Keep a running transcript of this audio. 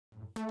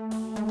My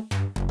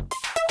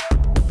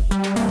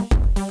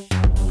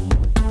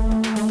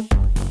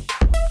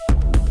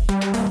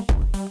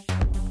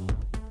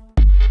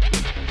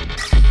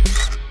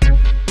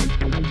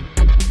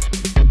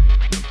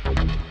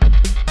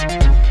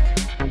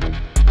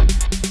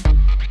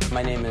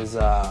name is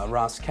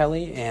Ross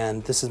Kelly,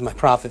 and this is my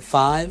Prophet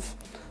 5.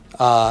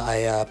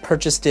 I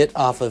purchased it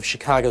off of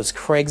Chicago's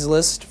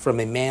Craigslist from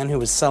a man who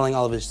was selling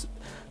all of his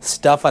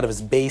stuff out of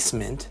his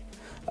basement.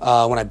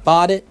 When I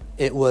bought it,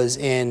 it was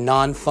in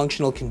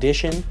non-functional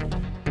condition.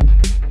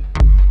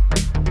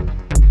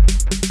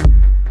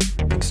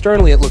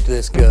 Externally, it looked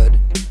this good,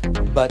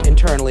 but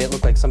internally, it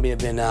looked like somebody had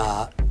been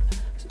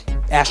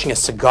ashing a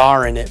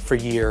cigar in it for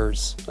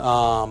years.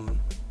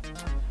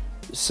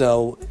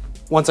 So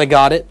once I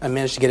got it, I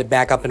managed to get it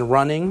back up and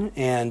running,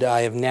 and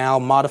I have now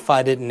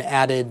modified it and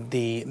added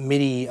the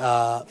MIDI,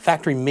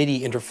 factory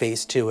MIDI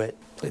interface to it.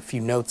 Play a few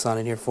notes on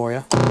it here for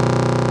you.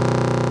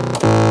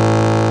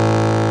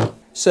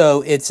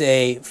 So it's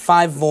a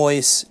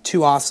 5-voice,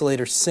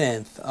 2-oscillator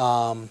synth.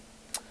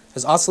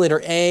 As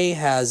oscillator A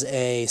has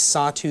a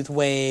sawtooth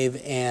wave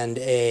and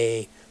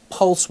a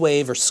pulse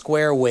wave or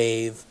square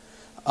wave,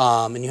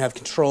 and you have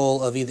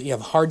control of either, you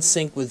have hard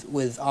sync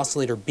with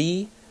oscillator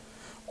B,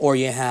 or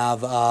you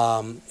have,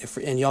 and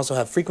you also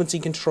have frequency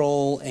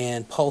control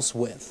and pulse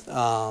width.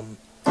 Pulse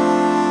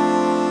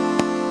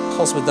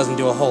width doesn't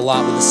do a whole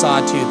lot with the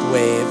sawtooth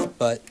wave,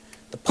 but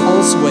the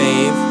pulse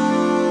wave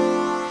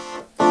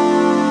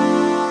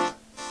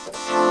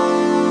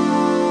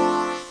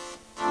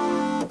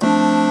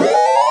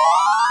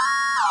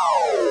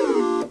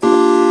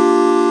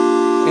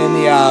and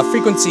the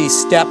frequency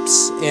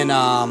steps in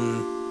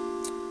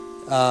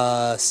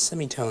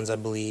semitones, I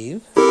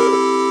believe.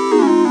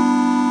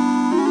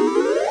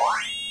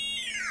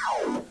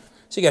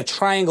 So you got a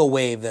triangle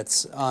wave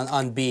that's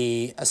on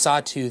B, a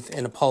sawtooth,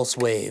 and a pulse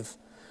wave.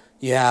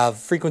 You have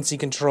frequency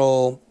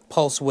control,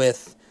 pulse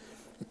width,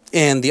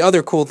 and the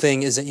other cool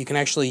thing is that you can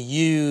actually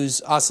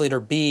use oscillator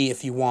B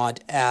if you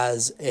want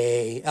as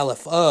a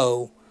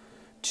LFO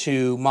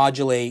to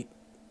modulate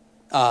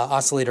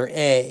oscillator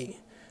A.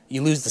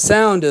 You lose the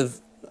sound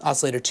of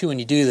oscillator 2 when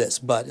you do this,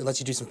 but it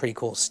lets you do some pretty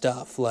cool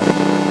stuff. Like,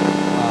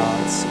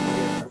 let's see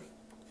here.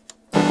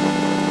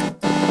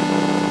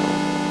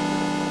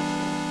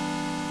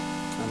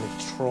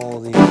 Control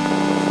the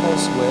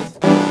pulse width.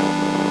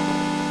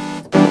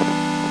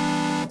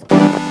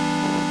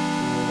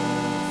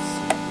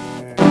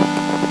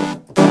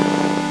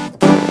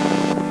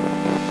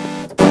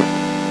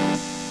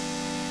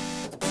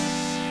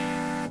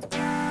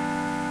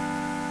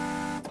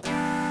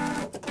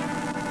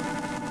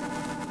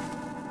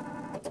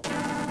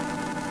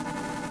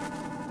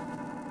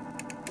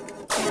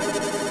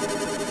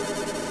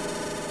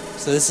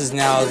 So this is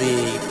now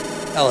the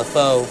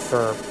LFO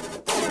for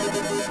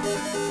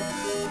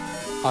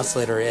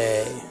oscillator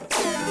A.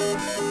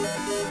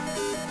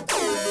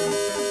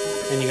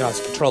 And you can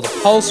also control the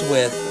pulse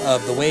width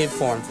of the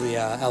waveform for the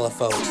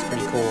LFO, which is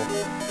pretty cool.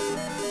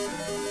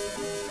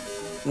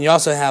 And you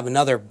also have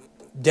another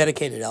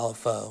dedicated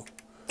LFO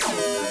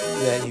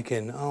that you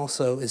can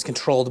also is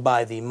controlled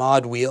by the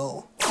mod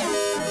wheel.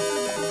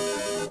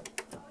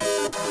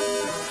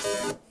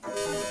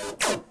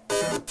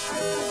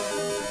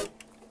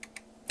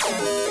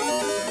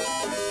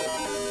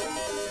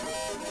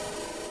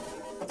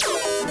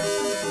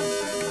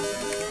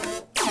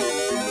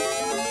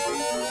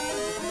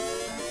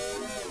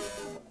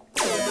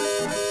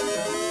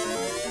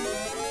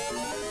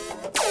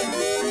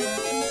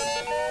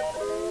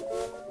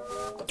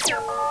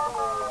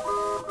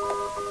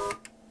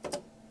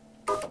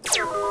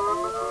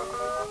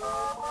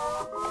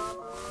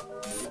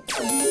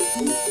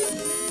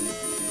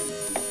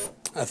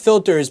 A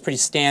filter is pretty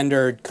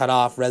standard,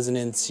 cutoff,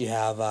 resonance. You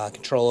have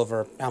control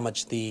over how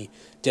much the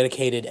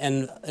dedicated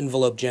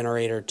envelope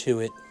generator to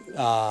it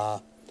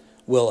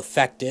will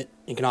affect it.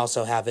 You can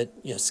also have it,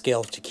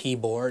 scale to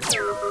keyboard.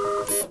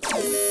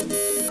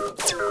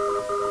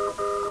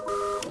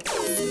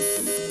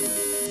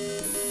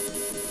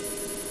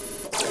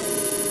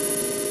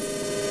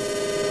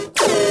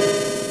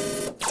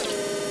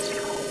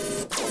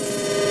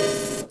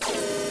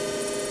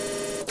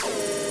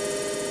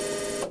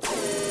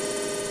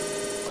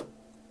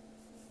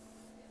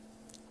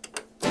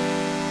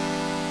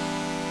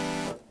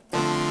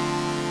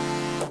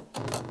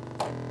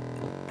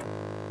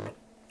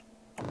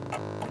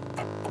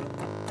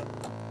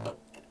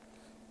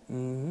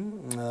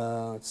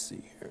 Let's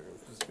see here.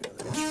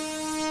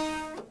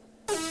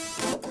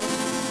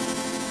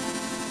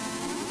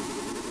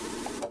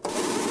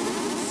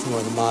 Some more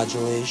of the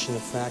modulation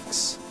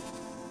effects.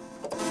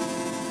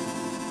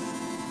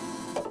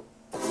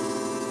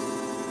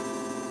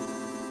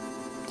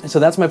 So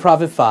that's my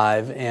Prophet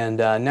 5, and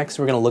next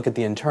we're going to look at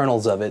the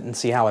internals of it and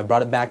see how I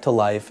brought it back to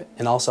life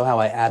and also how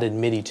I added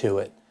MIDI to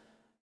it.